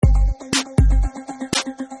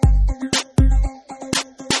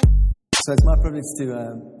So it's my privilege to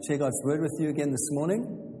share God's Word with you again this morning.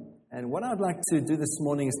 And what I'd like to do this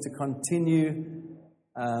morning is to continue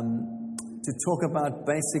to talk about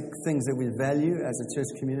basic things that we value as a church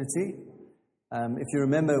community. If you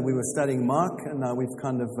remember, we were studying Mark, and now we've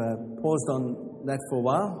kind of paused on that for a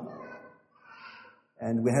while.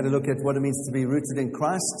 And we had a look at what it means to be rooted in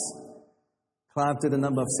Christ. Clive did a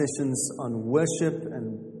number of sessions on worship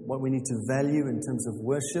and what we need to value in terms of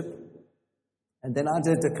worship. And then I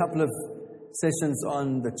did a couple of sessions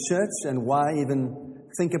on the church and why even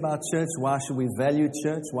think about church, why should we value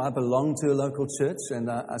church, why belong to a local church, and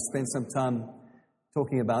I spent some time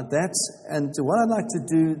talking about that. And what I'd like to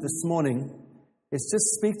do this morning is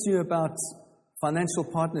just speak to you about financial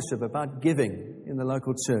partnership, about giving in the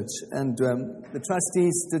local church. And the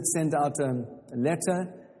trustees did send out a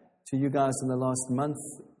letter to you guys in the last month,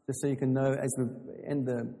 just so you can know as we end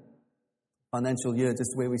the financial year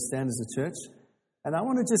just where we stand as a church. And I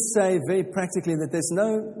want to just say very practically that there's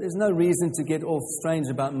no reason to get all strange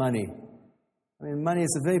about money. I mean, money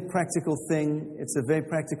is a very practical thing. It's a very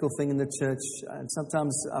practical thing in the church. And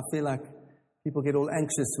sometimes I feel like people get all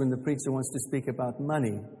anxious when the preacher wants to speak about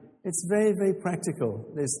money. It's very, very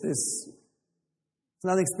practical. There's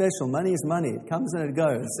nothing special. Money is money. It comes and it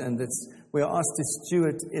goes. And we are asked to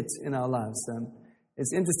steward it in our lives.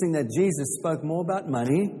 It's interesting that Jesus spoke more about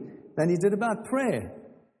money than he did about prayer.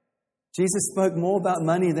 Jesus spoke more about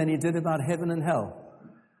money than he did about heaven and hell.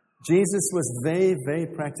 Jesus was very, very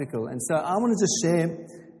practical. And so I want to just share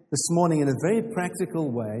this morning in a very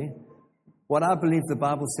practical way what I believe the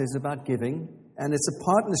Bible says about giving. And it's a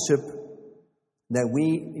partnership that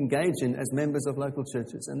we engage in as members of local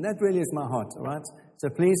churches. And that really is my heart, all right? So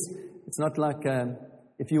please, it's not like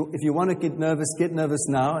if you want to get nervous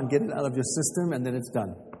now and get it out of your system, and then it's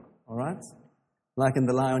done, all right? Like in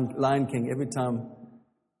the Lion King, every time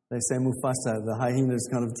they say Mufasa, the hyenas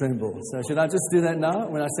kind of tremble. So should I just do that now?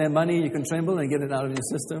 When I say money, you can tremble and get it out of your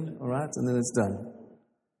system, all right? And then it's done.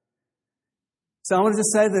 So I want to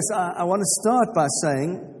just say this. I want to start by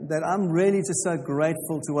saying that I'm really just so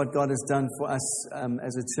grateful to what God has done for us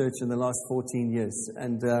as a church in the last 14 years.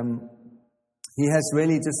 And He has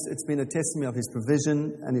really it's been a testimony of His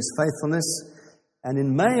provision and His faithfulness. And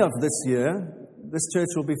in May of this year, this church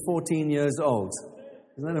will be 14 years old.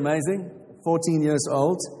 Isn't that amazing? 14 years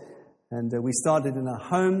old. And we started in a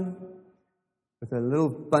home with a little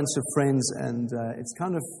bunch of friends, and it's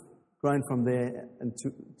kind of grown from there and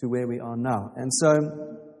to where we are now. And so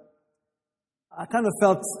I kind of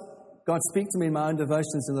felt God speak to me in my own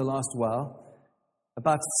devotions in the last while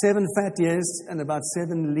about 7 fat years and about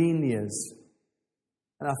 7 lean years.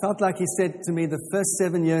 And I felt like He said to me the first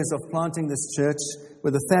 7 years of planting this church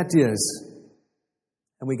were the fat years.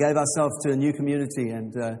 And we gave ourselves to a new community,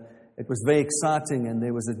 and it was very exciting, and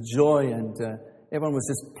there was a joy, and everyone was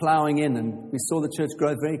just plowing in, and we saw the church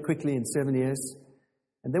grow very quickly in 7 years.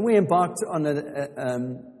 And then we embarked on a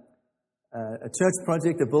church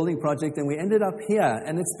project, a building project, and we ended up here.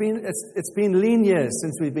 And it's been lean years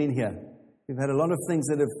since we've been here. We've had a lot of things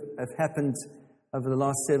that have happened over the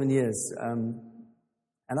last 7 years. And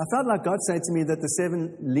I felt like God said to me that the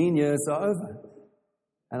 7 lean years are over.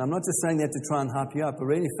 And I'm not just saying that to try and hype you up. I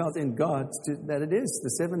really felt in God that it is.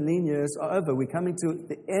 The 7 lean years are over. We're coming to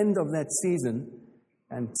the end of that season.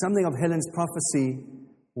 And something of Helen's prophecy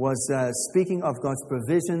was speaking of God's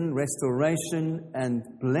provision, restoration, and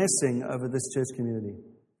blessing over this church community.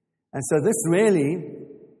 And so this really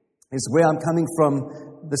is where I'm coming from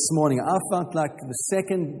this morning. I felt like the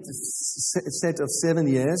second set of 7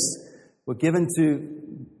 years were given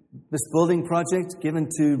to this building project, given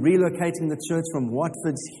to relocating the church from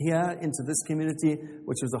Watford here into this community,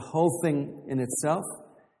 which was a whole thing in itself.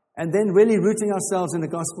 And then really rooting ourselves in the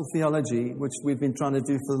gospel theology, which we've been trying to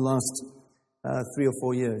do for the last 3 or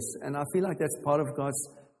 4 years. And I feel like that's part of God's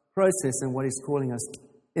process and what He's calling us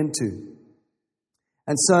into.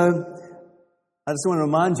 And so I just want to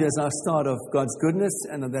remind you as I start of God's goodness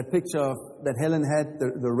and of that picture that Helen had,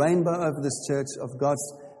 the rainbow over this church, of God's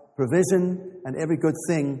provision and every good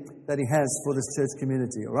thing that He has for this church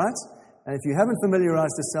community, all right? And if you haven't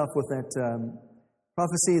familiarized yourself with that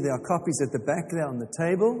prophecy, there are copies at the back there on the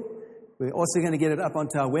table. We're also going to get it up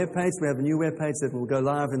onto our webpage. We have a new webpage that will go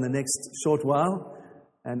live in the next short while.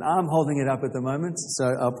 And I'm holding it up at the moment, so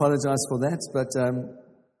I apologize for that. But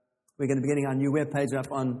we're going to be getting our new webpage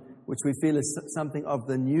up on which we feel is something of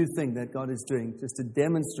the new thing that God is doing, just to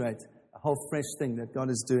demonstrate a whole fresh thing that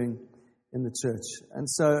God is doing in the church. And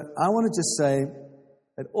so I want to just say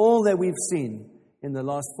that all that we've seen in the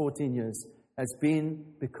last 14 years has been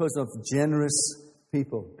because of generous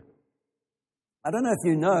people. I don't know if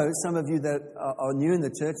you know, some of you that are new in the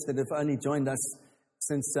church that have only joined us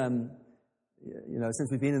since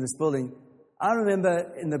since we've been in this building. I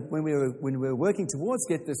remember when we were working towards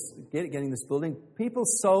getting this building, people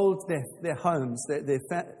sold their homes.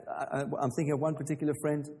 I'm thinking of one particular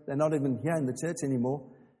friend. They're not even here in the church anymore.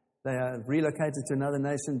 They are relocated to another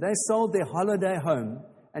nation. They sold their holiday home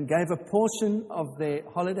and gave a portion of their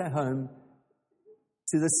holiday home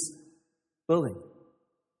to this building.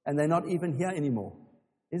 And they're not even here anymore.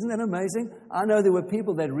 Isn't that amazing? I know there were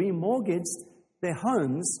people that remortgaged their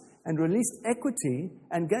homes and released equity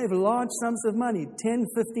and gave large sums of money, 10,000,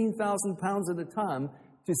 15,000 pounds at a time,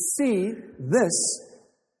 to see this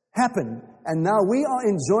happen. And now we are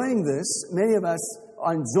enjoying this. Many of us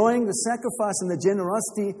are enjoying the sacrifice and the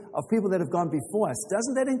generosity of people that have gone before us.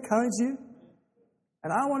 Doesn't that encourage you?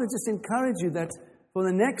 And I want to just encourage you that for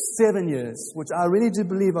the next 7 years, which I really do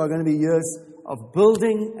believe are going to be years of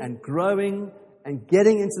building and growing and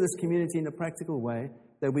getting into this community in a practical way,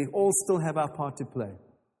 that we all still have our part to play.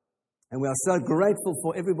 And we are so grateful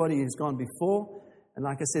for everybody who's gone before. And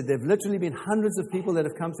like I said, there have literally been hundreds of people that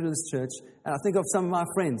have come through this church. And I think of some of my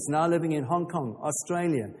friends now living in Hong Kong,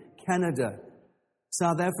 Australia, Canada,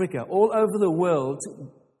 South Africa, all over the world.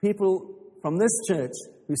 People from this church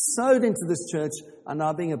who sowed into this church are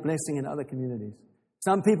now being a blessing in other communities.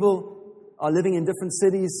 Some people are living in different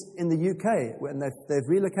cities in the UK, and they've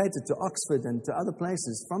relocated to Oxford and to other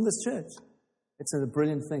places from this church. It's a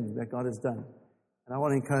brilliant thing that God has done. And I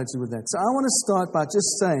want to encourage you with that. So I want to start by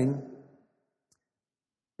just saying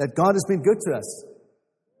that God has been good to us.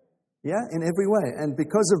 Yeah, in every way. And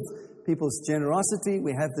because of people's generosity,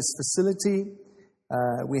 we have this facility.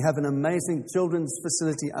 We have an amazing children's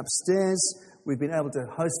facility upstairs. We've been able to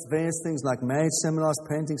host various things like marriage seminars,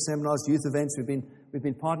 parenting seminars, youth events. We've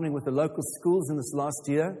been partnering with the local schools in this last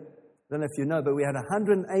year. I don't know if you know, but we had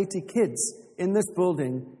 180 kids in this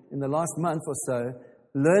building in the last month or so,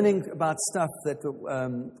 learning about stuff that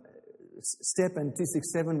STEP and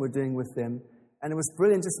 267 were doing with them. And it was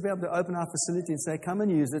brilliant just to be able to open our facility and say, come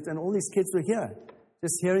and use it. And all these kids were here,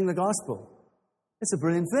 just hearing the gospel. It's a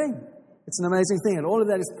brilliant thing. It's an amazing thing. And all of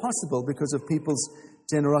that is possible because of people's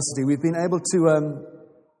generosity. We've been able to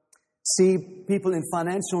see people in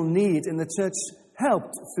financial need in the church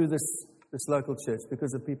helped through this local church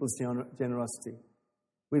because of people's generosity.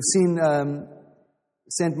 We've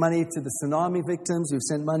sent money to the tsunami victims. We've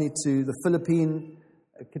sent money to the Philippine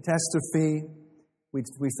catastrophe.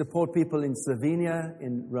 We support people in Slovenia,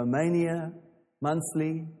 in Romania,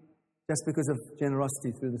 monthly, just because of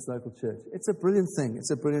generosity through this local church. It's a brilliant thing.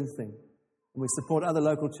 It's a brilliant thing. And we support other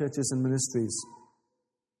local churches and ministries.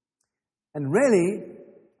 And really,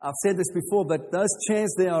 I've said this before, but those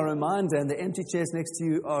chairs there are a reminder, and the empty chairs next to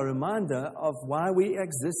you are a reminder of why we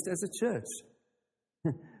exist as a church.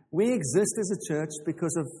 We exist as a church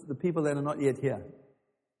because of the people that are not yet here.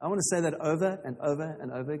 I want to say that over and over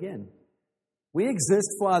and over again. We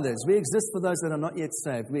exist for others. We exist for those that are not yet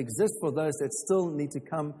saved. We exist for those that still need to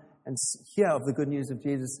come and hear of the good news of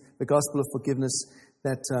Jesus, the gospel of forgiveness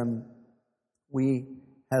that we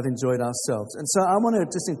have enjoyed ourselves. And so I want to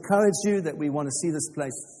just encourage you that we want to see this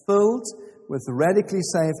place filled with radically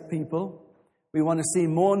saved people. We want to see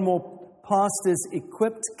more and more pastors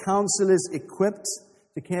equipped, counselors equipped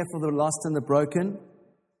to care for the lost and the broken.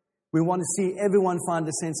 We want to see everyone find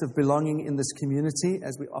a sense of belonging in this community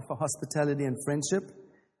as we offer hospitality and friendship.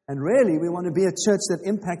 And really, we want to be a church that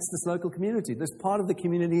impacts this local community, this part of the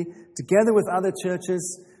community, together with other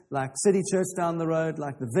churches like City Church down the road,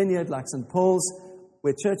 like the Vineyard, like St. Paul's,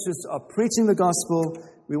 where churches are preaching the gospel.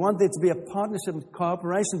 We want there to be a partnership and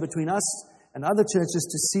cooperation between us and other churches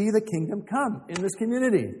to see the kingdom come in this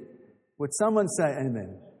community. Would someone say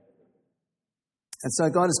amen? And so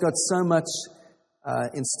God has got so much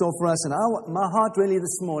in store for us. And my heart really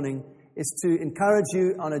this morning is to encourage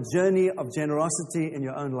you on a journey of generosity in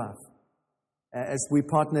your own life as we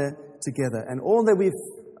partner together. And all that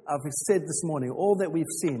I've said this morning, all that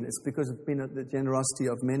we've seen is because of the generosity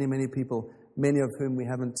of many, many people, many of whom we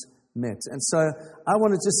haven't met. And so I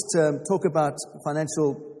want to just talk about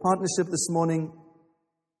financial partnership this morning.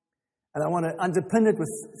 And I want to underpin it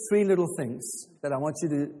with three little things that I want you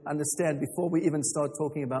to understand before we even start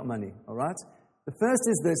talking about money. All right? The first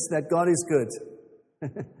is this, that God is good.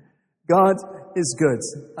 God is good.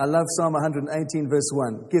 I love Psalm 118 verse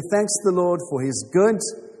 1. Give thanks to the Lord for His good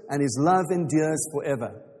and His love endures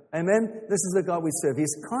forever. Amen? This is the God we serve.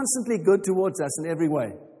 He's constantly good towards us in every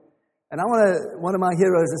way. And one of my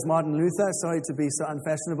heroes is Martin Luther. Sorry to be so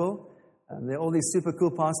unfashionable. There are all these super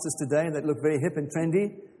cool pastors today that look very hip and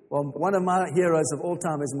trendy. Well, one of my heroes of all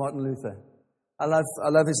time is Martin Luther. I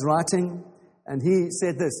love his writing. And he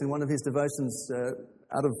said this in one of his devotions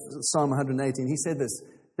out of Psalm 118. He said this,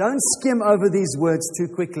 don't skim over these words too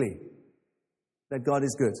quickly. that God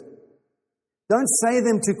is good. Don't say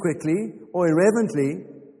them too quickly or irreverently,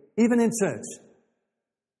 even in church.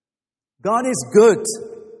 God is good,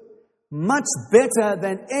 much better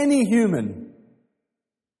than any human.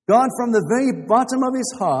 God, from the very bottom of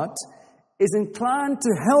his heart, is inclined to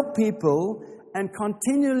help people and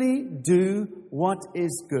continually do what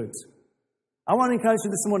is good. I want to encourage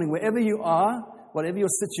you this morning, wherever you are, whatever your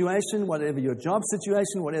situation, whatever your job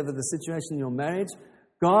situation, whatever the situation in your marriage,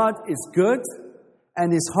 God is good,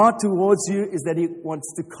 and his heart towards you is that he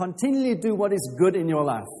wants to continually do what is good in your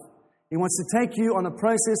life. He wants to take you on a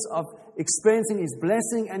process of experiencing his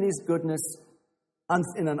blessing and his goodness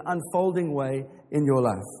in an unfolding way in your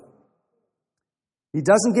life. He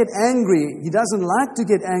doesn't get angry. He doesn't like to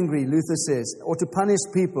get angry, Luther says, or to punish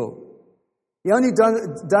people. He only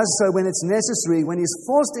does so when it's necessary, when he's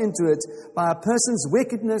forced into it by a person's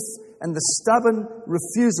wickedness and the stubborn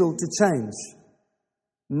refusal to change.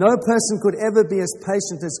 No person could ever be as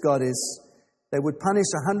patient as God is. They would punish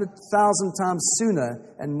 100,000 times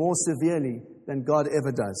sooner and more severely than God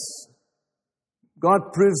ever does.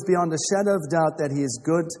 God proves beyond a shadow of doubt that he is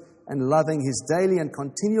good and loving. His daily and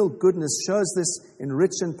continual goodness shows this in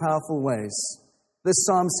rich and powerful ways. This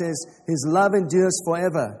psalm says, his love endures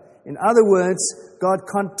forever. In other words, God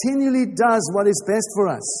continually does what is best for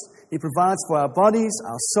us. He provides for our bodies,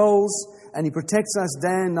 our souls, and he protects us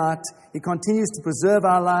day and night. He continues to preserve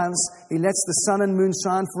our lives. He lets the sun and moon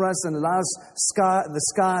shine for us and allows the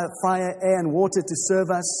sky, fire, air, and water to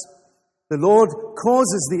serve us. The Lord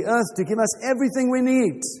causes the earth to give us everything we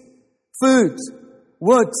need. Food,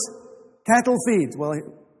 wood, cattle feed. Well,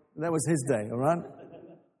 that was his day, all right?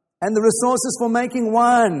 And the resources for making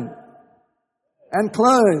wine and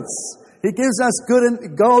clothes. He gives us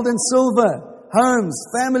gold and silver, homes,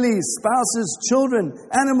 families, spouses, children,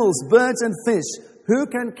 animals, birds, and fish. Who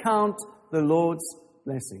can count the Lord's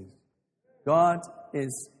blessings? God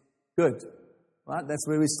is good. Right? That's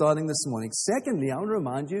where we're starting this morning. Secondly, I want to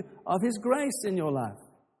remind you of his grace in your life.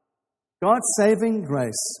 God's saving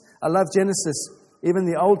grace. I love Genesis. Even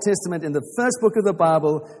the Old Testament, in the first book of the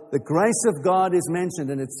Bible, the grace of God is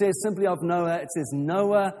mentioned. And it says simply of Noah, it says,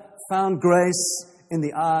 Noah found grace in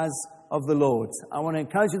the eyes of the Lord. I want to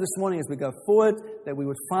encourage you this morning as we go forward that we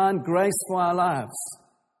would find grace for our lives.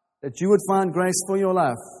 That you would find grace for your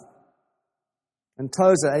life. And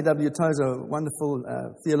Tozer, A.W. Tozer, a wonderful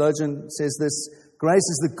theologian, says this: grace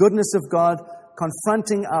is the goodness of God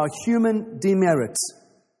confronting our human demerits.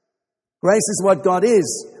 Grace is what God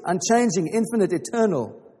is, unchanging, infinite,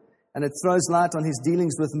 eternal. And it throws light on his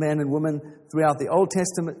dealings with men and women throughout the Old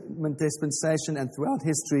Testament dispensation and throughout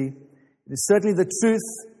history. It is certainly the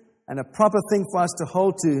truth and a proper thing for us to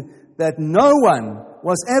hold to that no one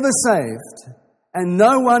was ever saved, and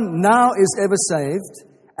no one now is ever saved,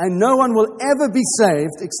 and no one will ever be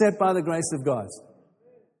saved except by the grace of God.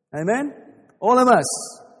 Amen? All of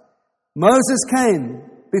us. Moses came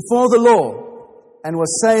before the law and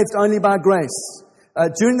was saved only by grace.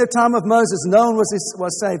 During the time of Moses, no one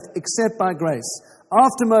was saved except by grace.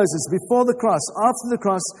 After Moses, before the cross, after the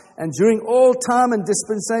cross, and during all time and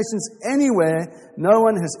dispensations anywhere, no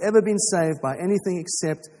one has ever been saved by anything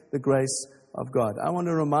except the grace of God. I want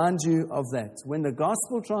to remind you of that. When the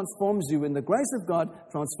gospel transforms you, when the grace of God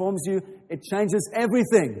transforms you, it changes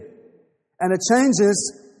everything. And it changes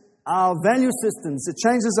our value systems. It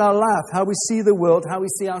changes our life, how we see the world, how we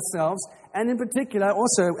see ourselves, and in particular,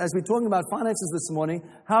 also, as we're talking about finances this morning,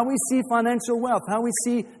 how we see financial wealth, how we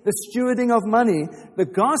see the stewarding of money. The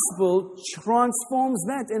gospel transforms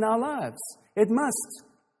that in our lives. It must.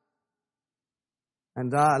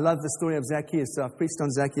 And I love the story of Zacchaeus. I've preached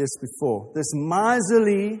on Zacchaeus before. This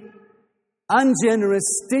miserly,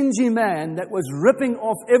 ungenerous, stingy man that was ripping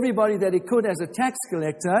off everybody that he could as a tax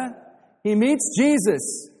collector, he meets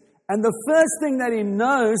Jesus. And the first thing that he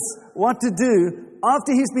knows what to do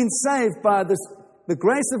after he's been saved by the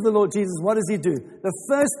grace of the Lord Jesus, what does he do? The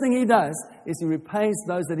first thing he does is he repays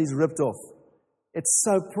those that he's ripped off. It's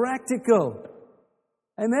so practical.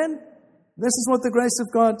 Amen? This is what the grace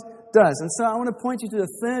of God does. And so I want to point you to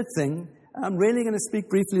the third thing. I'm really going to speak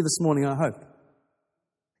briefly this morning, I hope.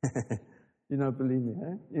 You don't believe me,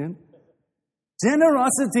 eh? Ian?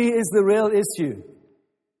 Generosity is the real issue.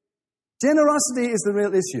 Generosity is the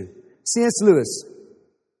real issue. C.S. Lewis,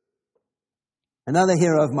 another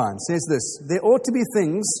hero of mine, says this: there ought to be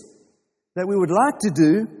things that we would like to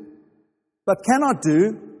do, but cannot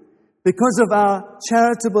do because of our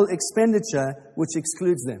charitable expenditure, which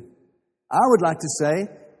excludes them. I would like to say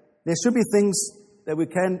there should be things that we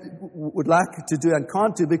would like to do and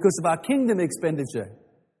can't do because of our kingdom expenditure.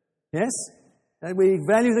 Yes? And we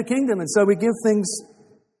value the kingdom, and so we give things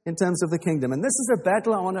in terms of the kingdom. And this is a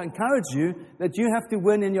battle I want to encourage you that you have to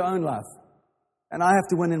win in your own life. And I have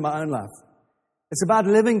to win in my own life. It's about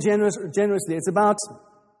living generously. It's about,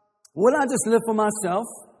 will I just live for myself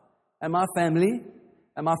and my family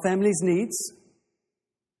and my family's needs?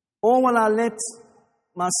 Or will I let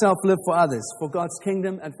myself live for others, for God's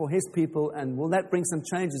kingdom and for His people? And will that bring some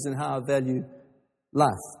changes in how I value life?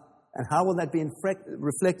 And how will that be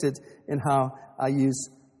reflected in how I use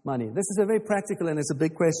money? This is a very practical and it's a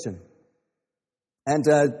big question. And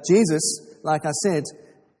Jesus, like I said,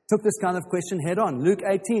 took this kind of question head on. Luke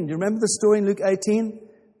 18, do you remember the story in Luke 18?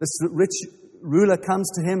 This rich ruler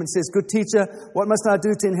comes to him and says, "Good teacher, what must I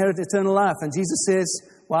do to inherit eternal life?" And Jesus says,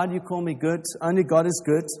 "Why do you call me good? Only God is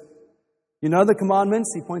good. You know the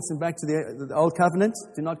commandments." He points them back to the old covenant.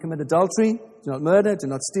 Do not commit adultery, do not murder, do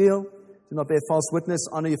not steal, do not bear false witness,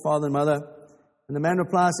 honor your father and mother. And the man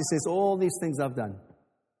replies, he says, "All these things I've done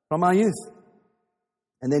from my youth."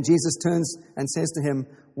 And then Jesus turns and says to him,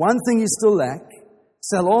 "One thing you still lack.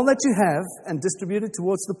 Sell all that you have and distribute it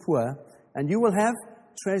towards the poor, and you will have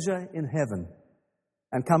treasure in heaven.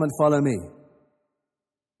 And come and follow me."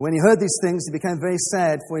 When he heard these things, he became very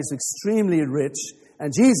sad, for he was extremely rich.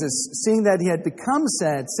 And Jesus, seeing that he had become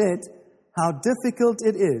sad, said, "How difficult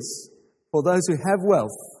it is for those who have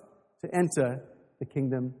wealth to enter the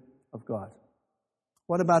kingdom of God."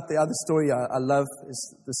 What about the other story I love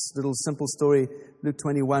is this little simple story, Luke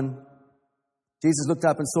 21. Jesus looked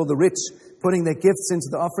up and saw the rich putting their gifts into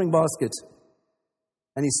the offering basket.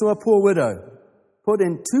 And he saw a poor widow put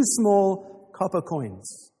in 2 small copper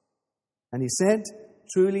coins. And he said,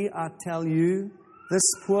 "Truly I tell you, this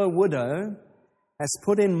poor widow has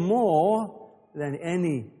put in more than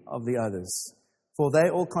any of the others. For they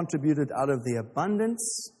all contributed out of the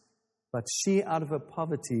abundance, but she out of her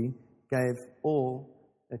poverty gave all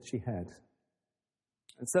that she had."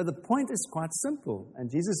 And so the point is quite simple.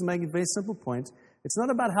 And Jesus is making a very simple point. It's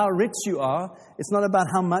not about how rich you are. It's not about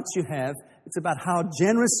how much you have. It's about how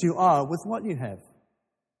generous you are with what you have.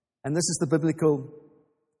 And this is the biblical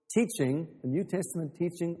teaching, the New Testament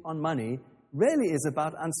teaching on money, really is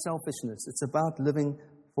about unselfishness. It's about living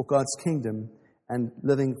for God's kingdom and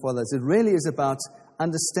living for others. It really is about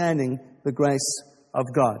understanding the grace of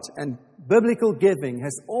God. And biblical giving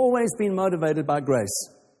has always been motivated by grace.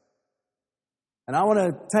 And I want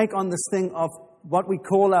to take on this thing of what we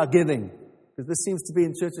call our giving, because this seems to be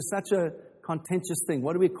in churches such a contentious thing.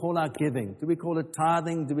 What do we call our giving? Do we call it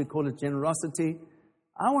tithing? Do we call it generosity?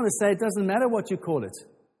 I want to say it doesn't matter what you call it.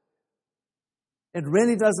 It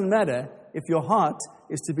really doesn't matter if your heart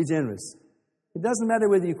is to be generous. It doesn't matter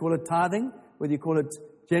whether you call it tithing, whether you call it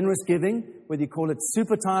generous giving, whether you call it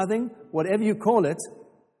super tithing, whatever you call it,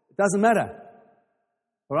 it doesn't matter.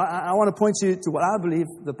 All right? I want to point you to what I believe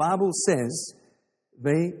the Bible says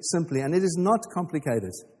very simply, and it is not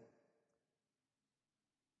complicated.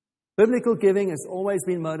 Biblical giving has always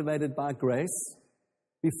been motivated by grace.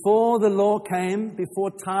 Before the law came, before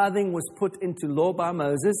tithing was put into law by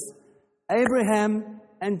Moses, Abraham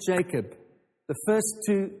and Jacob, the first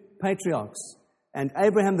 2 patriarchs, and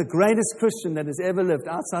Abraham, the greatest Christian that has ever lived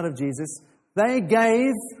outside of Jesus, they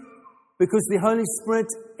gave because the Holy Spirit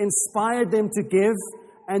inspired them to give,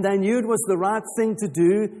 and they knew it was the right thing to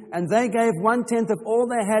do, and they gave 1/10 of all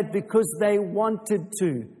they had because they wanted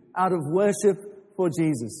to, out of worship for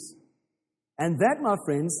Jesus. And that, my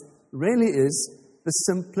friends, really is the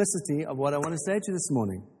simplicity of what I want to say to you this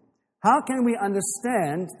morning. How can we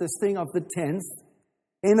understand this thing of the 10th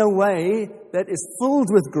in a way that is filled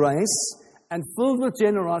with grace and filled with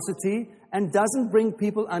generosity and doesn't bring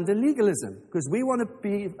people under legalism? Because we want to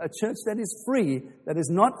be a church that is free, that is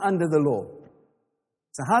not under the law.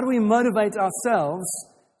 So how do we motivate ourselves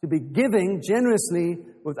to be giving generously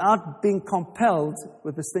without being compelled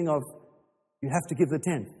with this thing of, you have to give the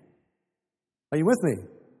 10th? Are you with me?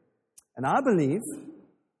 And I believe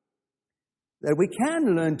that we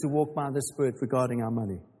can learn to walk by the Spirit regarding our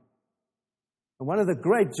money. And one of the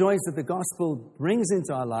great joys that the gospel brings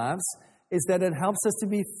into our lives is that it helps us to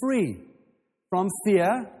be free from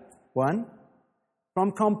fear, 1,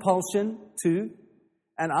 from compulsion, 2,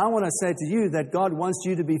 and I want to say to you that God wants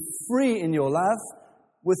you to be free in your life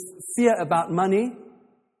with fear about money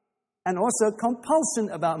and also compulsion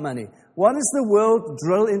about money. What does the world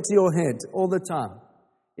drill into your head all the time?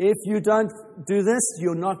 If you don't do this,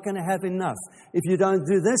 you're not going to have enough. If you don't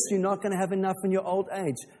do this, you're not going to have enough in your old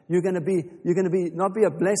age. You're going to be not be a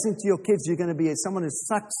blessing to your kids. You're going to be someone who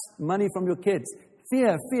sucks money from your kids.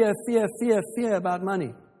 Fear, fear, fear, fear, fear about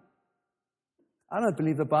money. I don't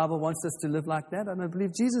believe the Bible wants us to live like that. I don't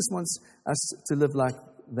believe Jesus wants us to live like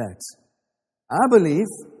that. I believe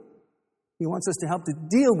He wants us to help to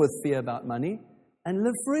deal with fear about money and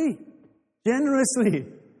live free, generously,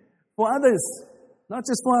 for others, not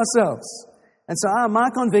just for ourselves. And so my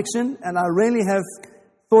conviction, and I really have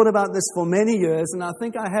thought about this for many years, and I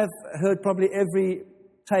think I have heard probably every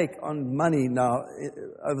take on money now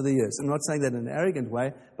over the years. I'm not saying that in an arrogant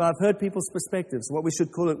way, but I've heard people's perspectives, what we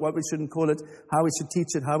should call it, what we shouldn't call it, how we should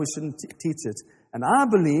teach it, how we shouldn't teach it. And I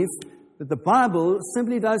believe that the Bible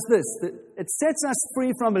simply does this. That it sets us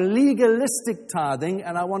free from a legalistic tithing,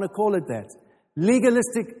 and I want to call it that.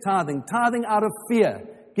 Legalistic tithing. Tithing out of fear.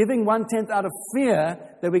 Giving 1/10 out of fear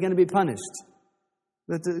that we're going to be punished.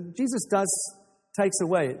 That Jesus takes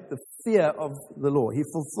away the fear of the law. He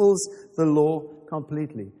fulfills the law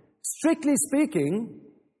completely. Strictly speaking,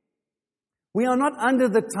 we are not under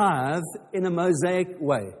the tithe in a Mosaic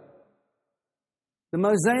way. The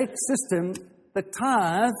Mosaic system, the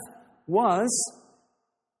tithe was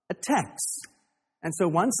a tax. And so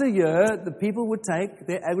once a year, the people would take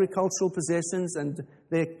their agricultural possessions and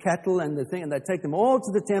their cattle and and they take them all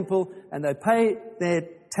to the temple, and they pay their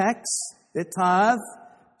tax, their tithe,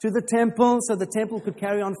 to the temple, so the temple could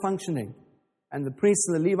carry on functioning. And the priests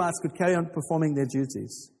and the Levites could carry on performing their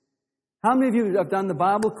duties. How many of you have done the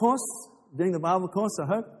Bible course? Doing the Bible course, I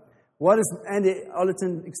hope. What does Andy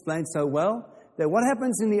Ollerton explained so well? That what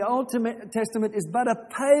happens in the Old Testament is but a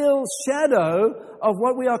pale shadow of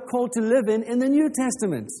what we are called to live in the New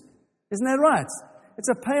Testament. Isn't that right? It's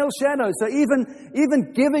a pale shadow. So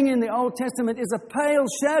even giving in the Old Testament is a pale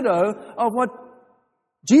shadow of what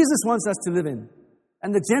Jesus wants us to live in,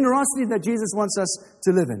 and the generosity that Jesus wants us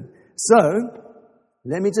to live in. So,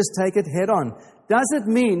 let me just take it head on. Does it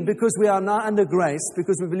mean, because we are now under grace,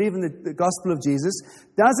 because we believe in the gospel of Jesus,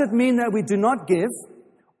 does it mean that we do not give?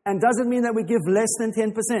 And does it mean that we give less than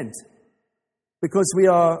 10%? Because we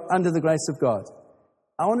are under the grace of God?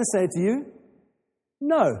 I want to say to you,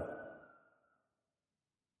 no.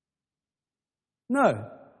 No.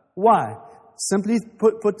 Why? Simply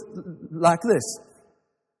put like this.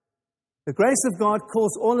 The grace of God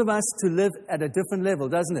calls all of us to live at a different level,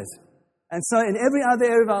 doesn't it? And so in every other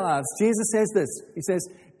area of our lives, Jesus says this. He says,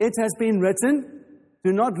 it has been written,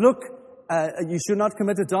 do not look, you should not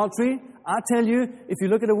commit adultery. I tell you, if you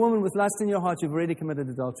look at a woman with lust in your heart, you've already committed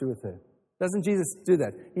adultery with her. Doesn't Jesus do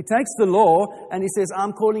that? He takes the law and he says,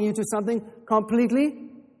 I'm calling you to something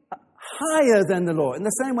completely higher than the law. In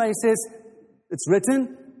the same way, he says, it's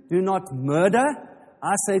written, do not murder.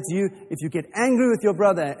 I say to you, if you get angry with your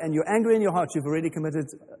brother and you're angry in your heart, you've already committed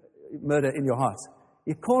murder in your heart.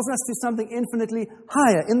 It calls us to something infinitely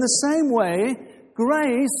higher. In the same way,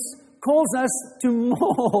 grace calls us to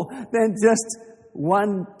more than just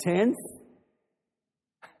 1/10.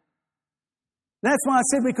 That's why I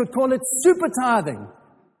said we could call it super tithing.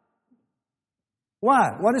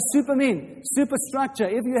 Why? What does super mean? Superstructure.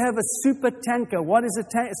 If you have a super tanker, what is a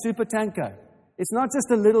super tanker? It's not just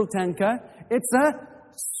a little tanker. It's a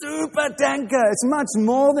super tanker. It's much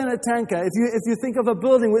more than a tanker. If you think of a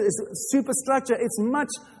building with superstructure, it's much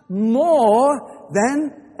more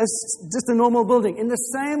than just a normal building. In the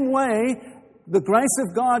same way, the grace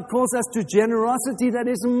of God calls us to generosity that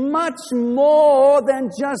is much more than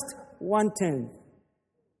just 1/10.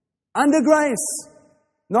 Under grace.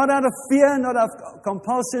 Not out of fear, not out of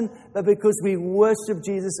compulsion, but because we worship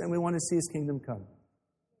Jesus and we want to see His kingdom come.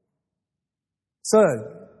 So,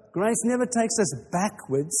 grace never takes us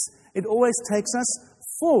backwards. It always takes us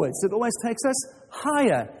forwards. It always takes us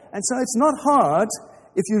higher. And so it's not hard,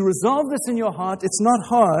 if you resolve this in your heart, it's not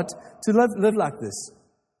hard to live like this.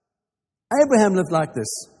 Abraham lived like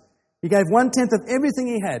this. He gave 1/10 of everything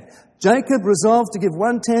he had. Jacob resolved to give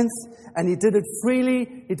 1/10, and he did it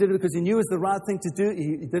freely. He did it because he knew it was the right thing to do.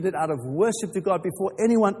 He did it out of worship to God before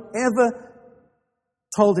anyone ever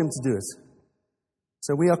told him to do it.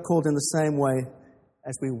 So we are called in the same way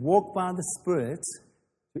as we walk by the Spirit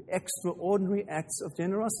to extraordinary acts of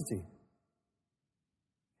generosity.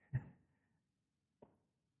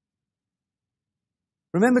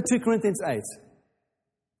 Remember 2 Corinthians 8.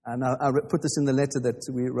 And I put this in the letter that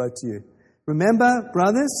we wrote to you. Remember,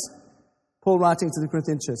 brothers, Paul writing to the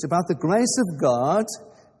Corinthian church, about the grace of God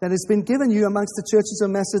that has been given you amongst the churches of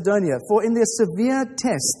Macedonia. For in their severe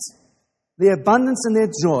test, their abundance and their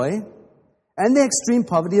joy and their extreme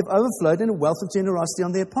poverty have overflowed in a wealth of generosity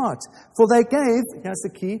on their part. For they gave, here's the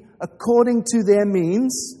key, according to their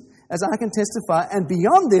means, as I can testify, and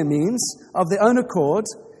beyond their means of their own accord,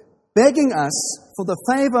 begging us for the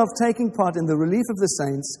favor of taking part in the relief of the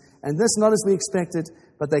saints, and this not as we expected,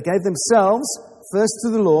 but they gave themselves first to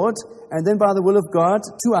the Lord, and then by the will of God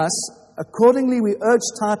to us. Accordingly we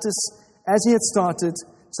urged Titus, as he had started,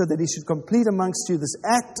 so that he should complete amongst you this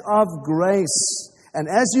act of grace. And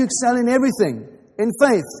as you excel in everything, in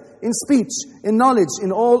faith, in speech, in knowledge,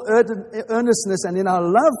 in all earnestness, and in our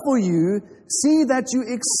love for you, see that you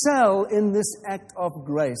excel in this act of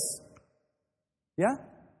grace. Yeah?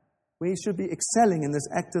 We should be excelling in this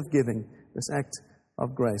act of giving, this act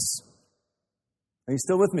of grace. Are you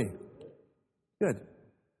still with me? Good.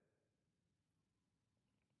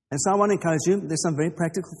 And so I want to encourage you. There's some very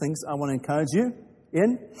practical things I want to encourage you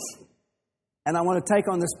in. And I want to take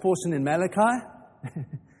on this portion in Malachi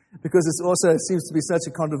because it seems to be such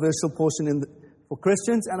a controversial portion for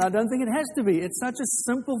Christians. And I don't think it has to be. It's such a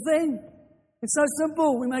simple thing. It's so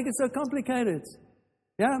simple. We make it so complicated.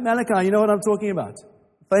 Yeah, Malachi, you know what I'm talking about.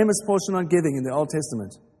 Famous portion on giving in the Old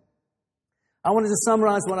Testament. I wanted to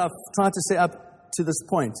summarize what I've tried to say up to this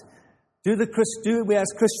point. Do we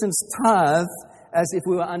as Christians tithe as if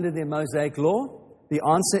we were under the Mosaic law? The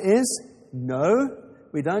answer is no.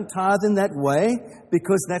 We don't tithe in that way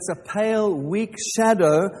because that's a pale, weak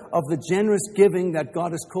shadow of the generous giving that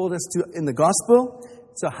God has called us to in the gospel.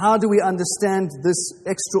 So how do we understand this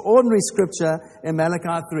extraordinary scripture in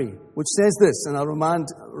Malachi 3, which says this, and I'll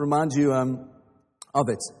remind you of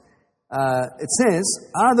it. It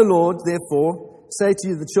says, I, the Lord, therefore, say to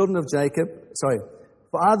you, the children of Jacob,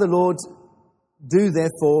 for I, the Lord, do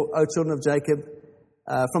therefore, O children of Jacob,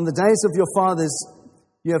 from the days of your fathers,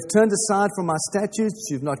 you have turned aside from my statutes,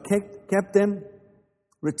 you've not kept them.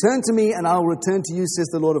 Return to me, and I will return to you, says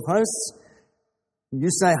the Lord of hosts.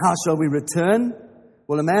 You say, how shall we return?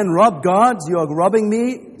 Will a man rob God? You are robbing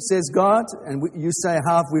me, says God. And you say,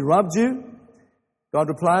 how have we robbed you? God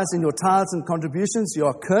replies, in your tithes and contributions, you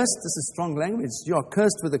are cursed. This is strong language. You are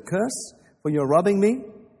cursed with a curse, for you are robbing me.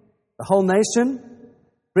 The whole nation,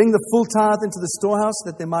 bring the full tithe into the storehouse,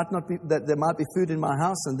 that there might be food in my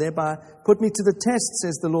house, and thereby put me to the test,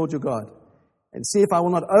 says the Lord your God. And see if I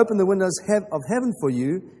will not open the windows of heaven for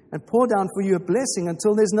you, and pour down for you a blessing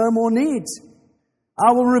until there's no more need.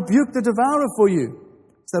 I will rebuke the devourer for you,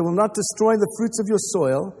 so they will not destroy the fruits of your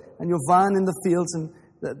soil, and your vine in the fields, and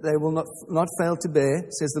that they will not fail to bear,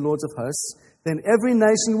 says the Lord of hosts. Then every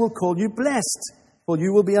nation will call you blessed, for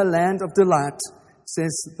you will be a land of delight,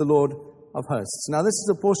 says the Lord of hosts. Now this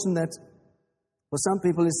is a portion that for some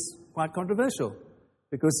people is quite controversial,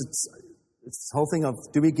 because it's this whole thing of,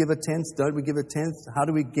 do we give a tenth, don't we give a tenth, how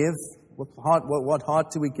do we give, what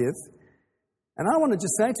heart do we give? And I want to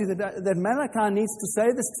just say to you that Malachi needs to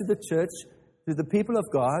say this to the church, to the people of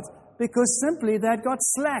God, because simply they got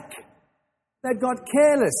slack, they got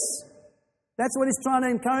careless. That's what he's trying to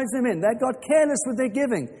encourage them in. They got careless with their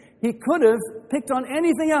giving. He could have picked on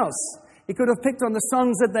anything else. He could have picked on the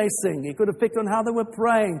songs that they sing. He could have picked on how they were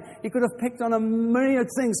praying. He could have picked on a myriad of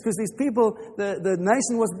things, because these people, the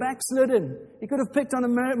nation was backslidden. He could have picked on a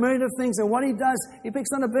myriad of things. And what he does, he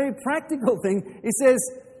picks on a very practical thing. He says,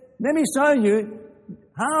 let me show you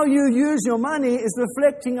how you use your money is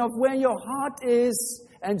reflecting of where your heart is.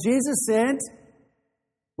 And Jesus said,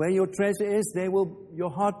 where your treasure is, there will your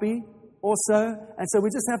heart be also. And so we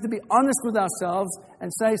just have to be honest with ourselves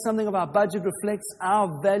and say something of our budget reflects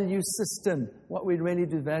our value system, what we really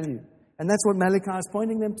do value. And that's what Malachi is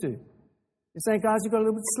pointing them to. He's saying, guys, you've got a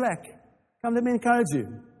little bit slack. Come, let me encourage you.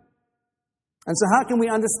 And so how can we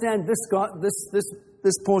understand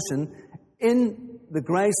this portion in the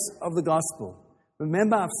grace of the gospel?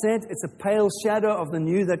 Remember, I've said it's a pale shadow of the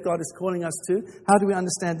new that God is calling us to. How do we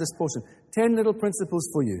understand this portion? 10 little principles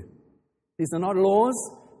for you. These are not laws,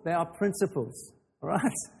 they are principles. All right?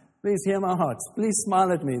 Please hear my heart. Please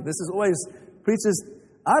smile at me. This is always, preachers,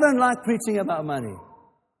 I don't like preaching about money.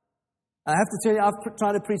 I have to tell you, I've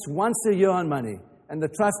tried to preach once a year on money. And the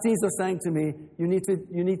trustees are saying to me, you need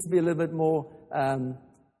to be a little bit more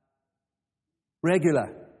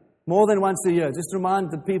regular. More than once a year. Just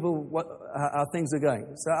remind the people how things are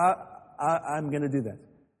going. So I'm going to do that.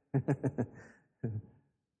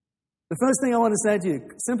 The first thing I want to say to you,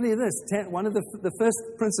 simply this, the first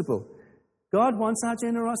principle. God wants our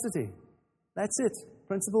generosity. That's it.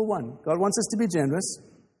 Principle 1. God wants us to be generous.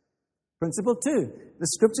 Principle 2. The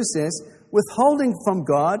scripture says, withholding from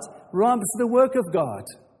God robs the work of God.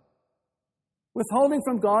 Withholding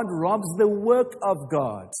from God robs the work of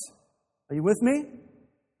God. Are you with me?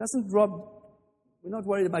 Doesn't rob, we're not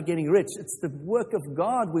worried about getting rich. It's the work of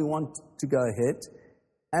God we want to go ahead.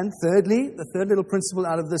 And thirdly, the third little principle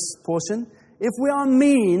out of this portion, if we are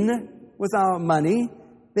mean with our money,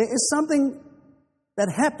 there is something that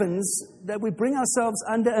happens that we bring ourselves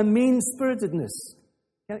under a mean-spiritedness.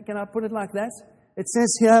 Can I put it like that? It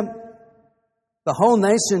says here, the whole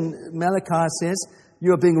nation, Malachi says,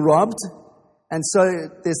 you are being robbed. And so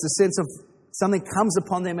there's a sense of something comes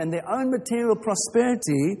upon them and their own material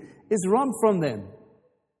prosperity is robbed from them.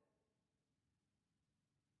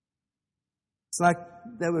 It's like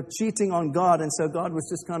they were cheating on God, and so God was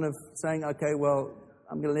just kind of saying, okay, well,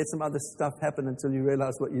 I'm going to let some other stuff happen until you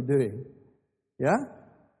realize what you're doing. Yeah?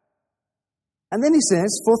 And then he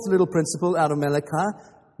says, fourth little principle out of Malachi,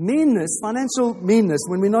 meanness, financial meanness,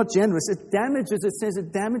 when we're not generous, it damages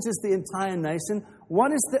the entire nation.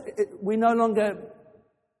 We're no longer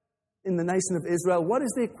in the nation of Israel. What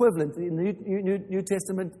is the equivalent, the New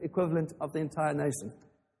Testament equivalent of the entire nation?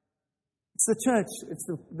 It's the church. It's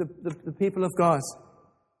the people of God.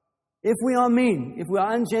 If we are mean, if we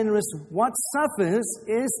are ungenerous, what suffers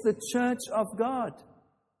is the church of God.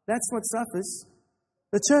 That's what suffers.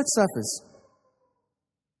 The church suffers.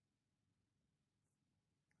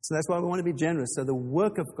 So that's why we want to be generous, so the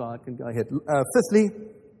work of God can go ahead. Fifthly,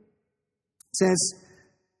 it says,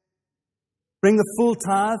 bring the full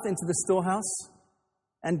tithe into the storehouse.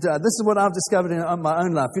 And this is what I've discovered in my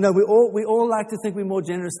own life. You know, we all like to think we're more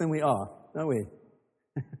generous than we are, don't we?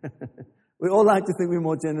 We all like to think we're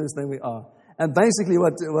more generous than we are. And basically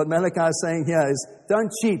what Malachi is saying here is,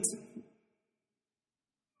 don't cheat.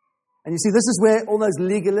 And you see, this is where all those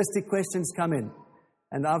legalistic questions come in.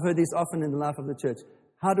 And I've heard these often in the life of the church.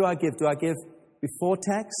 How do I give? Do I give before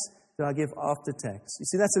tax? Do I give after tax? You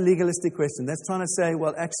see, that's a legalistic question. That's trying to say,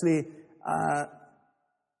 well, actually, I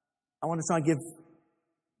want to try and give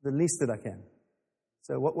the least that I can.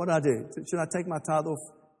 So what do I do? Should I take my tithe off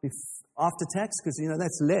after tax? Because, you know,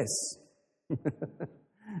 that's less.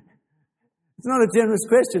 It's not a generous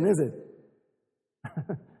question, is it?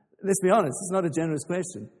 Let's be honest, it's not a generous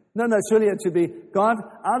question. No, surely it should be, God,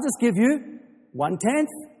 I'll just give you 1/10,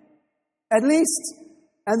 at least,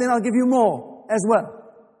 and then I'll give you more as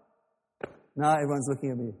well. Now everyone's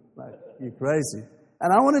looking at me like, you're crazy.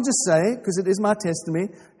 And I want to just say, because it is my testimony,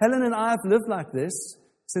 Helen and I have lived like this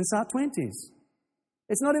since our 20s.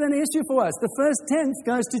 It's not even an issue for us. The first 10th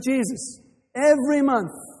goes to Jesus. Every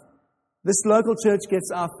month, this local church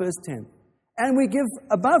gets our first 10th. And we give,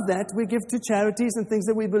 above that, we give to charities and things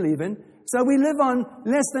that we believe in. So we live on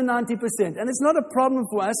less than 90%. And it's not a problem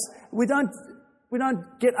for us. We don't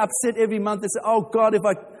get upset every month and say, oh God, if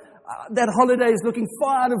that holiday is looking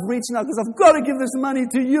far out of reach now because I've got to give this money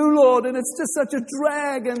to you, Lord, and it's just such a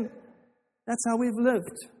drag. And that's how we've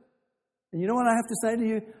lived. And you know what I have to say to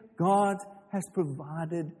you? God has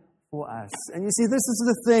provided for us. And you see, this is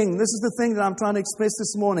the thing that I'm trying to express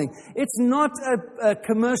this morning. It's not a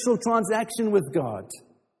commercial transaction with God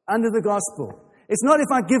under the gospel. It's not if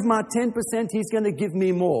I give my 10%, He's going to give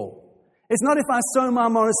me more. It's not if I sow my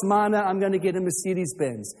Morris Minor, I'm going to get a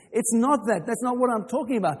Mercedes-Benz. It's not that. That's not what I'm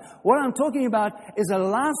talking about. What I'm talking about is a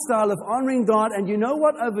lifestyle of honoring God. And you know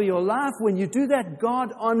what? Over your life, when you do that,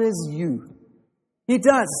 God honors you. He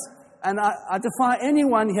does. And I defy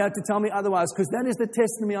anyone here to tell me otherwise, because that is the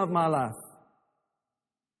testimony of my life.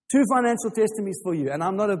 2 financial testimonies for you, and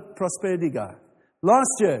I'm not a prosperity guy. Last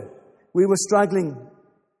year, we were struggling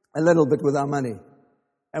a little bit with our money,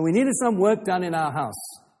 and we needed some work done in our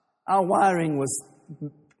house. Our wiring was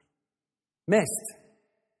messed.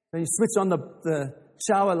 So you switch on the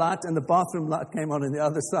shower light, and the bathroom light came on the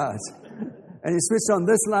other side. And you switch on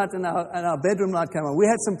this light, and our bedroom light came on. We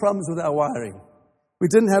had some problems with our wiring. We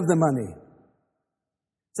didn't have the money.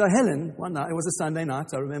 So Helen, one night, it was a Sunday night,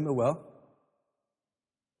 I remember well.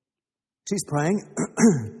 She's praying,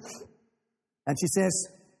 and she says,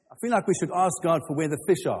 I feel like we should ask God for where the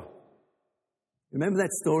fish are. Remember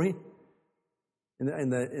that story in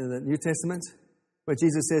the New Testament? Where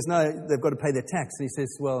Jesus says, no, they've got to pay their tax. And he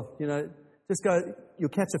says, well, you know, just go, you'll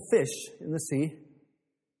catch a fish in the sea,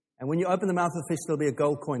 and when you open the mouth of the fish, there'll be a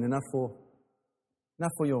gold coin, enough for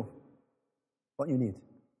what you need.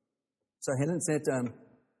 So Helen said,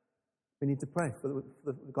 we need to pray.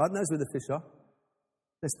 God knows where the fish are.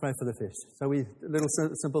 Let's pray for the fish. So a little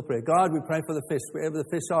simple prayer. God, we pray for the fish. Wherever the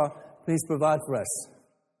fish are, please provide for us.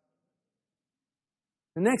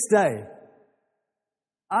 The next day,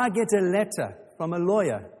 I get a letter from a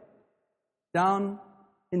lawyer down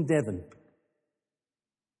in Devon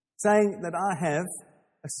saying that I have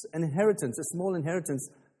an inheritance, a small inheritance,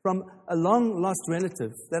 from a long-lost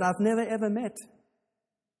relative that I've never, ever met.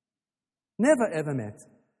 Never, ever met.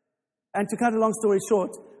 And to cut a long story short,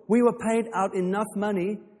 we were paid out enough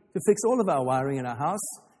money to fix all of our wiring in our house,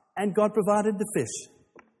 and God provided the fish.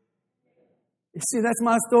 You see, that's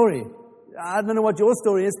my story. I don't know what your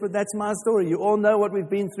story is, but that's my story. You all know what we've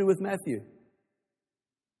been through with Matthew.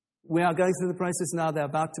 We are going through the process now. They're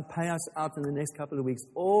about to pay us out in the next couple of weeks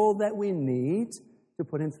all that we need to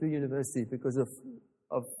put him through university because of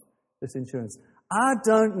this insurance. I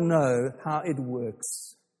don't know how it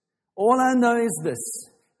works. All I know is this,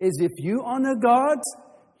 is if you honor God,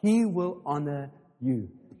 He will honor you.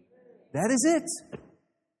 That is it.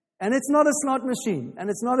 And it's not a slot machine, and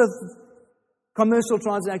it's not a commercial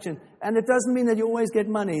transaction, and it doesn't mean that you always get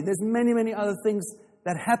money. There's many, many other things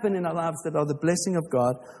that happen in our lives that are the blessing of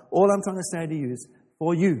God. All I'm trying to say to you is,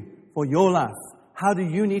 for you, for your life, how do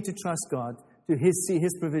you need to trust God to see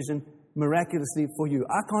His provision miraculously for you?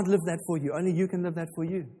 I can't live that for you. Only you can live that for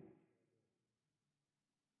you.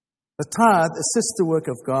 The tithe assists the work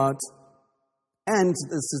of God. And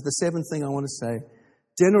this is the seventh thing I want to say.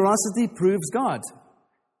 Generosity proves God.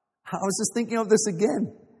 I was just thinking of this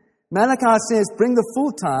again. Malachi says, bring the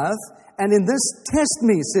full tithe, and in this test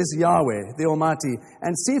me, says Yahweh, the Almighty,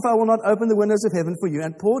 and see if I will not open the windows of heaven for you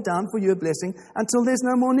and pour down for you a blessing until there's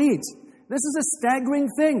no more need. This is a staggering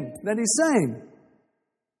thing that He's saying.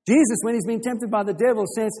 Jesus, when He's been tempted by the devil,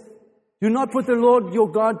 says, do not put the Lord your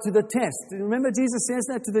God to the test. Remember, Jesus says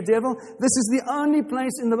that to the devil? This is the only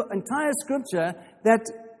place in the entire Scripture that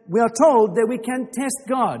we are told that we can test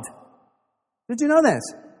God. Did you know that?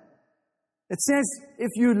 It says,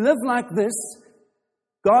 if you live like this,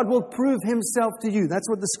 God will prove Himself to you. That's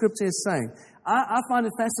what the Scripture is saying. I find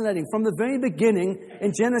it fascinating. From the very beginning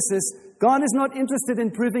in Genesis, God is not interested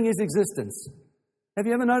in proving His existence. Have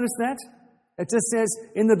you ever noticed that? It just says,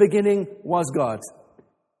 in the beginning was God.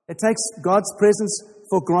 It takes God's presence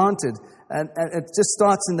for granted. And it just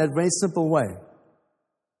starts in that very simple way.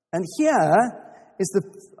 And here is the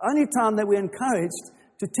only time that we're encouraged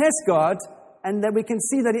to test God and that we can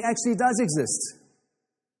see that He actually does exist.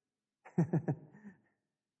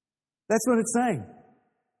 That's what it's saying.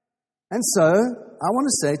 And so, I want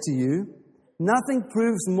to say to you, nothing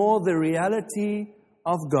proves more the reality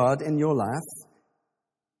of God in your life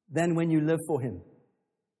than when you live for Him.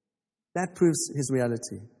 That proves His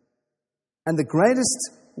reality. And the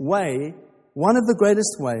greatest way, one of the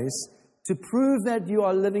greatest ways to prove that you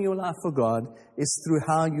are living your life for God is through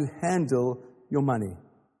how you handle your money.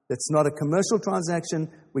 That's not a commercial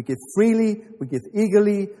transaction. We give freely, we give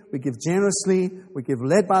eagerly, we give generously, we give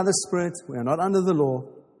led by the Spirit. We are not under the law.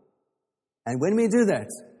 And when we do that,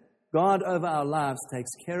 God over our lives takes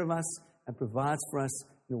care of us and provides for us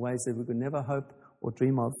in ways that we could never hope or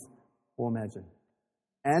dream of or imagine.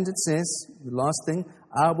 And it says, the last thing,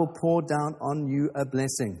 I will pour down on you a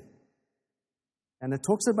blessing. And it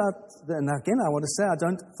talks about, and again I want to say, I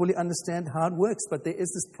don't fully understand how it works, but there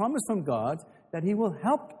is this promise from God that He will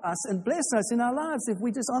help us and bless us in our lives if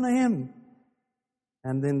we just honor Him.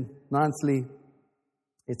 And then ninthly,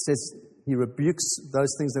 it says He rebukes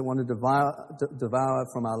those things that want to devour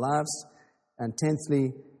from our lives. And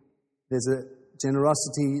tenthly, there's a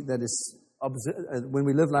generosity that is, when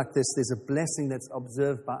we live like this, there's a blessing that's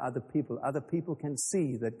observed by other people. Other people can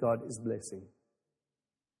see that God is blessing.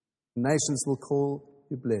 Nations will call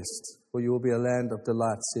you blessed, for you will be a land of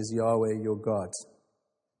delight, says Yahweh your God.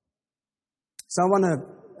 So I want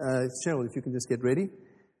to, Cheryl, if you can just get ready.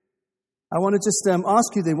 I want to just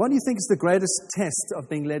ask you then, what do you think is the greatest test of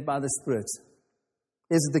being led by the Spirit?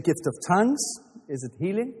 Is it the gift of tongues? Is it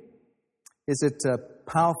healing? Is it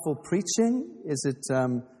powerful preaching? Is it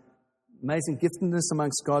amazing giftedness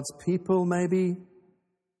amongst God's people maybe?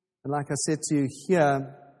 And like I said to you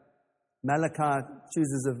here, Malachi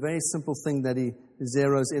chooses a very simple thing that he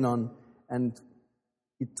zeroes in on, and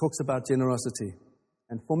he talks about generosity.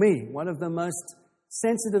 And for me, one of the most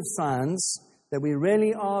sensitive signs that we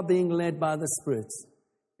really are being led by the Spirit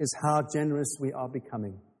is how generous we are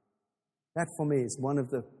becoming. That for me is one of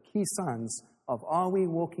the key signs of, are we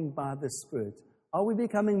walking by the Spirit? Are we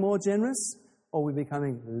becoming more generous, or are we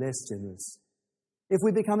becoming less generous? If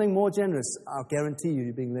we're becoming more generous, I'll guarantee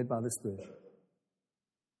you're being led by the Spirit.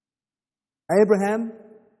 Abraham,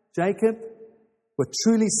 Jacob were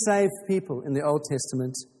truly saved people in the Old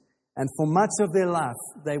Testament, and for much of their life,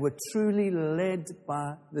 they were truly led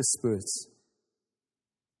by the Spirit.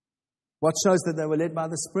 What shows that they were led by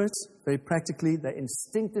the Spirit? Very practically, they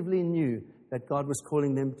instinctively knew that God was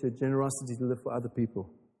calling them to generosity to live for other people.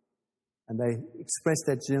 And they expressed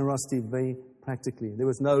that generosity very practically. There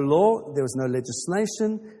was no law, there was no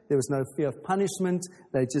legislation, there was no fear of punishment.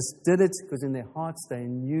 They just did it because in their hearts they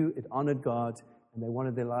knew it honored God and they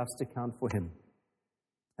wanted their lives to count for Him.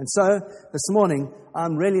 And so, this morning,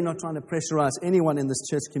 I'm really not trying to pressurize anyone in this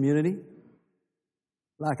church community.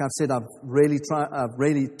 Like I've said, I've really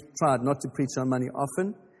tried not to preach on money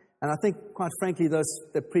often. And I think, quite frankly, those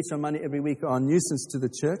that preach on money every week are a nuisance to the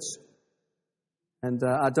church. And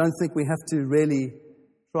I don't think we have to really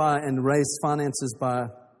try and raise finances by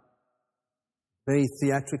very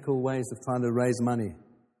theatrical ways of trying to raise money.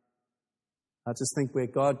 I just think where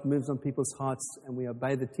God moves on people's hearts and we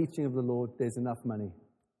obey the teaching of the Lord, there's enough money.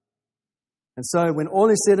 And so when all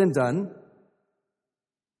is said and done,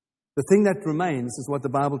 the thing that remains is what the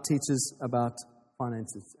Bible teaches about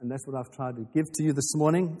finances. And that's what I've tried to give to you this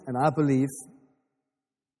morning. And I believe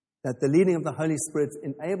that the leading of the Holy Spirit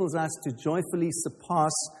enables us to joyfully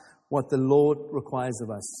surpass what the Lord requires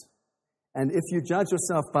of us. And if you judge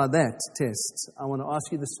yourself by that test, I want to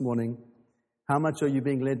ask you this morning, how much are you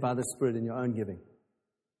being led by the Spirit in your own giving?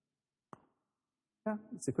 Yeah,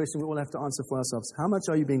 it's a question we all have to answer for ourselves. How much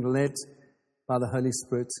are you being led by the Holy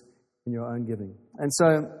Spirit in your own giving? And so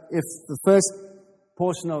if the first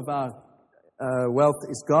portion of our wealth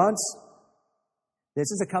is God's, there's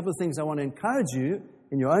just a couple of things I want to encourage you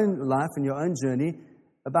in your own life, in your own journey,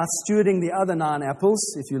 about stewarding the other 9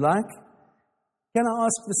 apples, if you like. Can I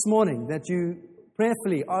ask this morning that you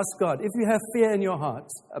prayerfully ask God, if you have fear in your heart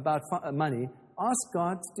about money, ask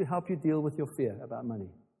God to help you deal with your fear about money.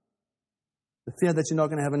 The fear that you're not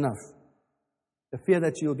going to have enough. The fear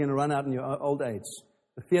that you're going to run out in your old age.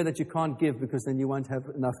 The fear that you can't give because then you won't have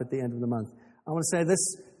enough at the end of the month. I want to say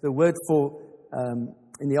this, the word for,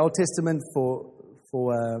 in the Old Testament for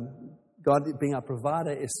God being our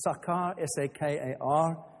provider is Sakar,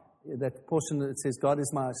 S-A-K-A-R. That portion that says, God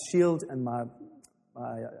is my shield and my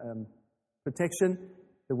protection.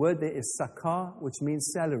 The word there is Sakar, which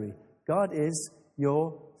means salary. God is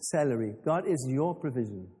your salary. God is your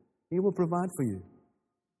provision. He will provide for you.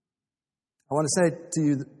 I want to say to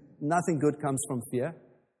you, nothing good comes from fear.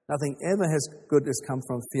 Nothing ever good has come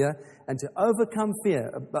from fear. And to overcome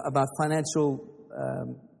fear about financial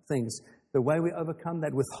things, the way we overcome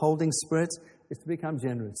that withholding spirit is to become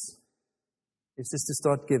generous. It's just to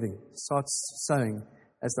start giving, start sowing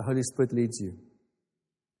as the Holy Spirit leads you.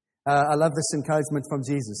 I love this encouragement from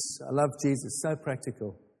Jesus. I love Jesus, so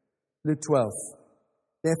practical. Luke 12.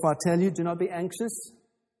 Therefore I tell you, do not be anxious.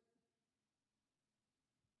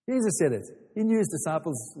 Jesus said it. He knew his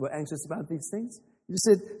disciples were anxious about these things. He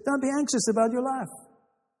said, don't be anxious about your life.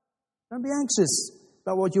 Don't be anxious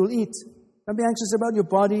about what you'll eat. Don't be anxious about your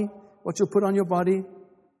body, what you'll put on your body.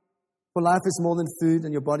 For life is more than food,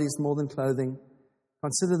 and your body is more than clothing.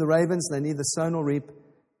 Consider the ravens, they neither sow nor reap.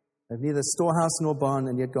 They have neither storehouse nor barn,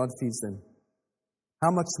 and yet God feeds them.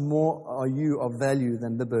 How much more are you of value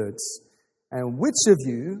than the birds? And which of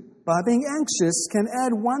you, by being anxious, can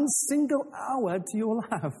add 1 single hour to your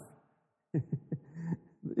life?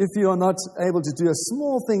 If you are not able to do a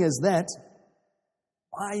small thing as that,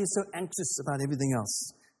 why are you so anxious about everything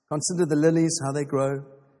else? Consider the lilies, how they grow.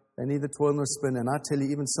 They neither toil nor spin. And I tell you,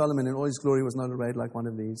 even Solomon in all his glory was not arrayed like one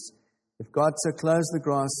of these. If God so clothes the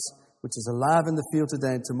grass, which is alive in the field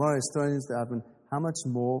today, and tomorrow is thrown into the oven, how much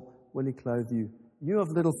more will he clothe you? You of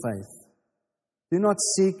little faith. Do not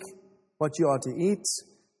seek what you are to eat,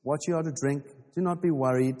 what you are to drink. Do not be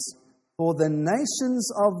worried. For the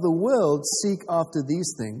nations of the world seek after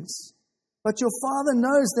these things, but your Father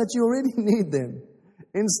knows that you already need them.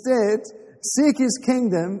 Instead, seek his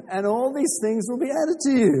kingdom, and all these things will be added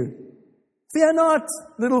to you. Fear not,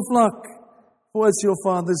 little flock, for it's your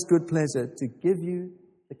Father's good pleasure to give you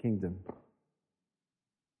the kingdom.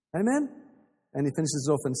 Amen? And he finishes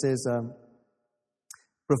off and says,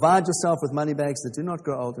 provide yourself with money bags that do not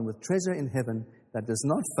grow old, and with treasure in heaven that does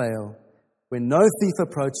not fail, where no thief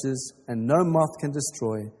approaches and no moth can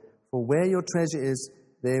destroy. For where your treasure is,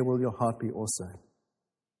 there will your heart be also.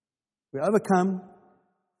 We overcome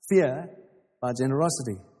fear by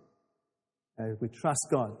generosity. We trust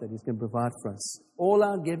God that he's going to provide for us. All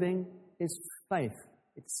our giving is faith.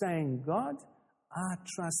 It's saying, God, I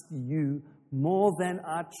trust you more than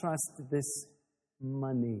I trust this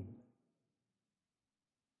money.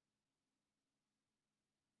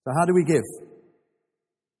 So how do we give?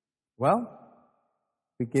 Well,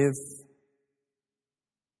 we give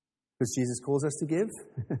because Jesus calls us to give.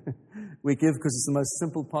 We give because it's the most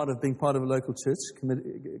simple part of being part of a local church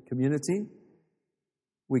community.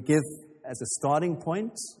 We give as a starting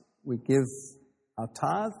point. We give our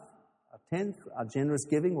tithe, our tenth, our generous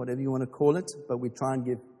giving, whatever you want to call it, but we try and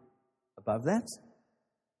give above that.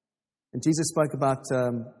 And Jesus spoke about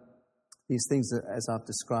these things as I've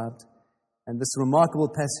described. And this remarkable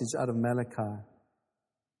passage out of Malachi,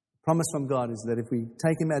 promise from God is that if we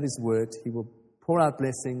take him at his word, he will pour out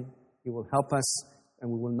blessing, he will help us, and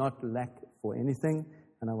we will not lack for anything.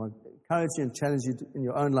 And I want to encourage you and challenge you in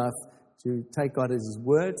your own life to take God at his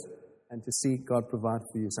word and to see God provide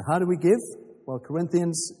for you. So how do we give? Well,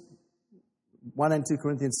 Corinthians 1 and 2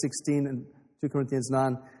 Corinthians 16 and 2 Corinthians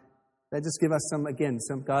 9, they just give us some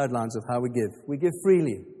guidelines of how we give. We give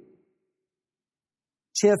freely,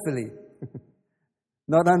 cheerfully,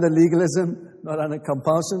 not under legalism, not under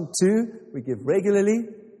compulsion. 2, we give regularly.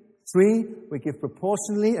 3, we give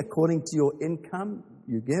proportionally according to your income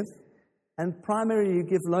you give. And primarily, you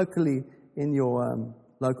give locally in your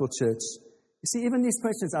local church. You see, even these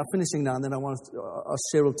questions are finishing now, and then I want to ask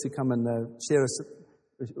Cheryl to come and share us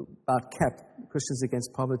about CAP, Christians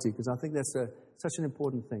Against Poverty, because I think that's such an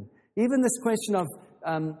important thing. Even this question of,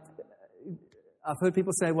 I've heard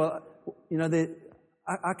people say, well, you know,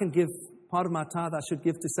 I can give part of my tithe, I should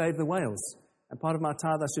give to Save the Whales, and part of my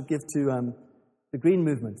tithe I should give to the Green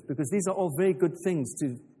Movement, because these are all very good things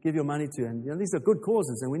to give your money to, and you know, these are good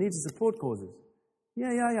causes, and we need to support causes.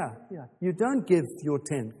 Yeah. You don't give your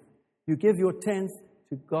tenth. You give your tenth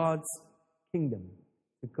to God's kingdom,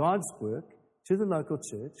 to God's work, to the local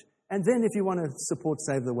church, and then if you want to support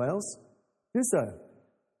Save the Whales, do so.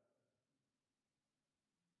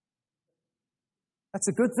 That's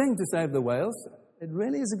a good thing to save the whales. It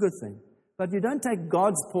really is a good thing. But you don't take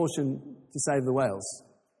God's portion to save the whales.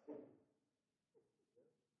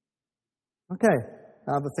 Okay,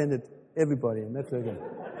 I've offended everybody, and that's okay.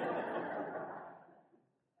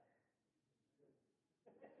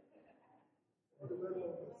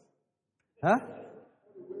 Huh?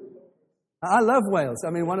 I love whales. I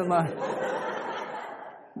mean,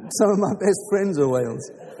 some of my best friends are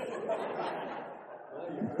whales.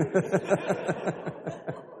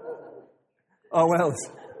 Oh, whales.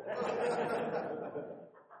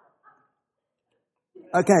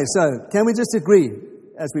 Okay, so can we just agree,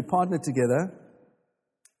 as we partner together,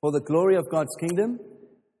 for the glory of God's kingdom,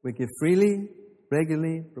 we give freely,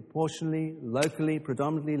 regularly, proportionally, locally,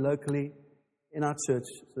 predominantly locally, in our church,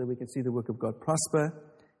 so that we can see the work of God prosper.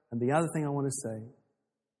 And the other thing I want to say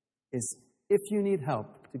is, if you need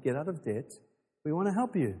help to get out of debt, we want to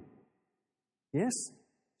help you. Yes?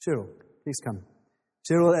 Cheryl, please come.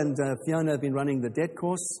 Cheryl and Fiona have been running the debt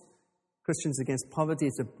course, Christians Against Poverty.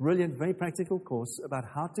 It's a brilliant, very practical course about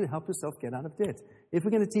how to help yourself get out of debt. If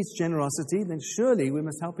we're going to teach generosity, then surely we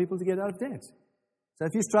must help people to get out of debt. So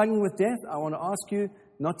if you're struggling with debt, I want to ask you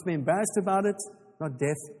not to be embarrassed about it. Not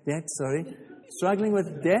debt, sorry. Struggling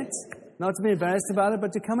with debt, not to be embarrassed about it,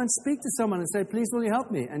 but to come and speak to someone and say, please, will you help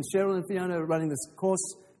me? And Cheryl and Fiona are running this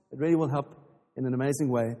course. It really will help in an amazing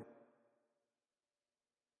way.